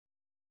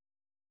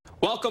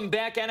Welcome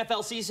back.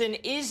 NFL season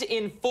is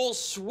in full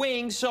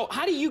swing. So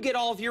how do you get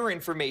all of your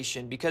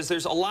information? Because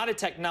there's a lot of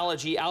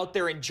technology out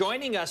there, and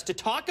joining us to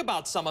talk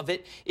about some of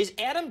it is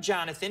Adam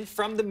Jonathan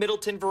from the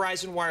Middleton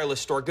Verizon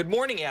Wireless Store. Good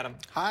morning, Adam.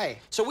 Hi.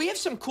 So we have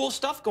some cool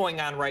stuff going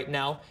on right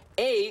now.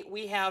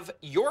 We have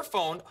your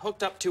phone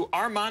hooked up to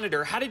our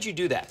monitor. How did you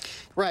do that?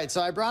 Right, so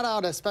I brought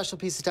out a special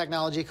piece of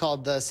technology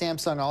called the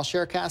Samsung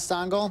AllShareCast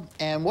dongle,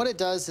 and what it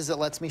does is it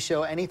lets me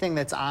show anything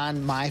that's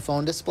on my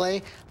phone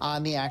display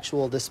on the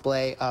actual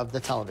display of the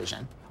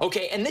television.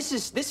 Okay, and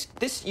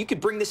this you could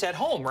bring this at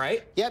home,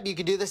 right? Yep, you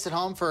can do this at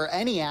home for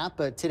any app,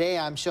 but today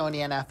I'm showing the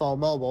NFL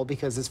mobile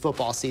because it's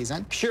football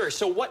season. Sure,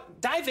 so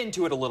dive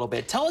into it a little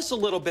bit. Tell us a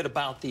little bit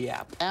about the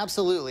app.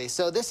 Absolutely.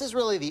 So this is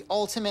really the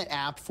ultimate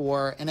app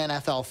for an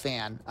NFL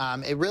fan.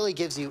 It really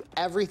gives you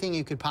everything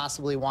you could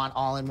possibly want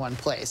all in one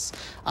place.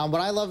 What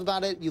I love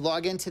about it, you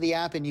log into the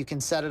app and you can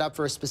set it up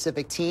for a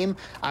specific team.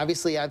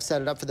 Obviously, I've set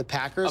it up for the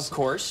Packers. Of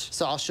course.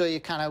 So I'll show you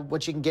kind of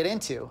what you can get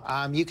into.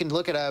 You can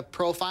look at a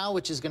profile,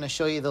 which is going to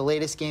show you the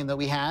latest game that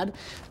we had.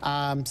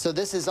 So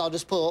this is, I'll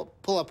just pull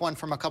up one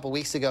from a couple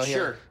weeks ago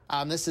here.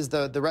 Sure. This is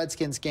the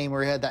Redskins game where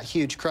we had that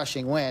huge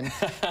crushing win.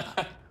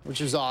 Which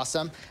was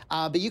awesome.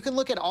 But you can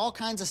look at all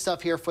kinds of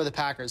stuff here for the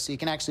Packers. So you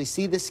can actually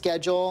see the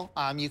schedule.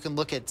 You can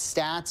look at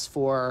stats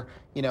for,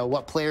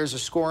 what players are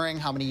scoring,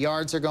 how many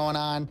yards are going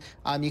on.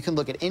 You can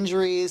look at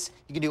injuries.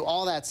 You can do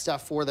all that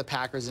stuff for the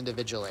Packers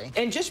individually.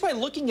 And just by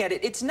looking at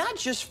it, it's not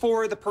just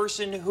for the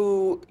person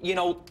who,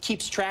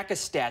 keeps track of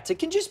stats. It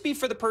can just be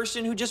for the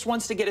person who just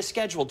wants to get a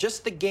schedule,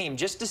 just the game,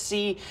 just to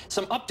see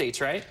some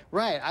updates, right?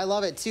 Right. I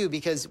love it, too,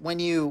 because when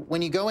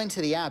you go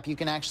into the app, you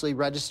can actually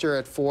register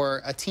it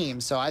for a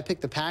team. So I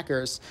picked the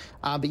Packers,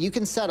 but you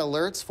can set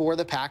alerts for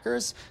the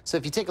Packers. So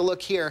if you take a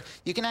look here,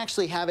 you can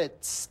actually have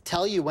it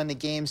tell you when the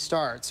game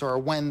starts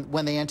or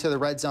when they enter the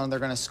red zone, they're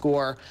going to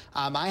score.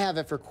 I have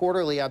it for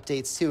quarterly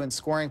updates, too, and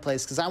scoring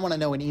plays, because I want to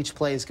know when each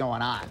play is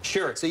going on.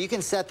 Sure. So you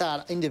can set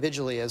that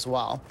individually as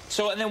well.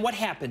 So, and then what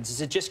happens?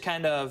 Does it just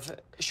kind of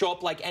show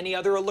up like any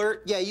other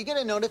alert? Yeah, you get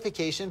a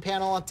notification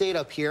panel update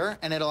up here,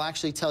 and it'll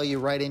actually tell you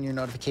right in your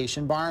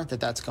notification bar that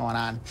that's going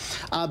on.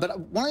 But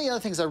one of the other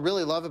things I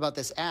really love about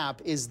this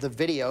app is the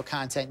video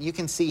content. You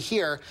can see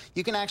here,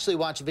 you can actually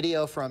watch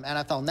video from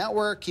NFL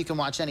Network. You can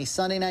watch any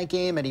Sunday night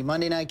game, any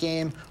Monday night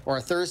game, or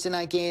a Thursday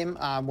night game,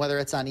 whether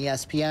it's on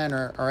ESPN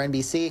or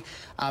NBC.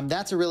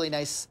 That's a really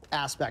nice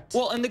aspect.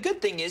 Well, and the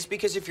good thing is,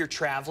 because if you're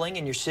traveling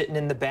and you're sitting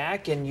in the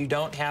back and you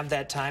don't have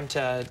that time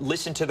to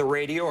listen to the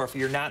radio, or if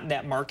you're not in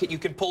that market, you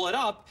can pull it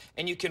up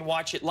and you can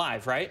watch it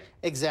live, right?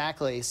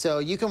 Exactly. So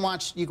you can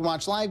watch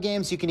live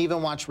games. You can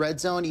even watch Red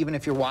Zone, even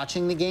if you're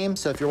watching the game.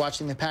 So if you're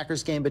watching the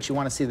Packers game, but you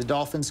want to see the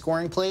Dolphins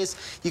scoring plays,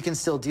 you can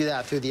still do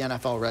that through the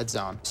NFL Red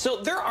Zone. So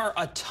there are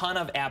a ton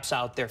of apps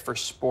out there for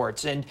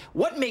sports, and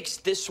what makes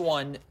this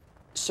one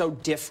so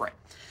different?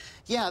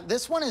 Yeah,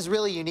 this one is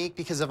really unique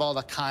because of all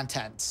the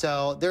content.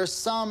 So there's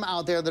some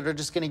out there that are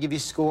just going to give you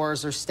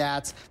scores or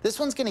stats. This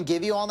one's going to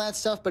give you all that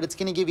stuff, but it's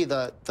going to give you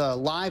the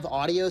live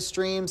audio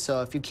stream.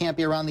 So if you can't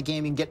be around the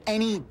game, you can get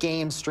any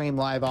game stream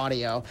live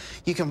audio.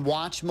 You can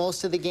watch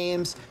most of the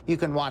games. You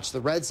can watch the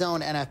Red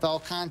Zone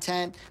NFL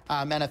content,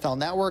 NFL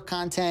Network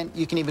content.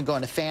 You can even go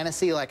into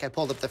fantasy, like I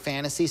pulled up the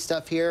fantasy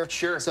stuff here.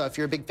 Sure. So if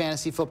you're a big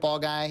fantasy football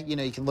guy,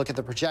 you can look at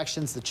the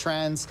projections, the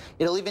trends.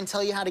 It'll even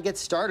tell you how to get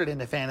started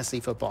into fantasy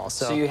football.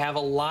 So you have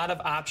a lot of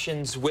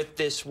options with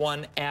this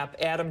one app.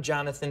 Adam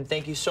Jonathan,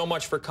 thank you so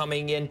much for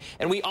coming in.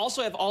 And we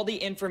also have all the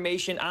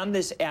information on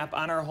this app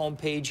on our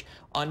homepage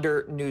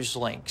under news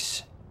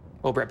links.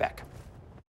 We'll be right back.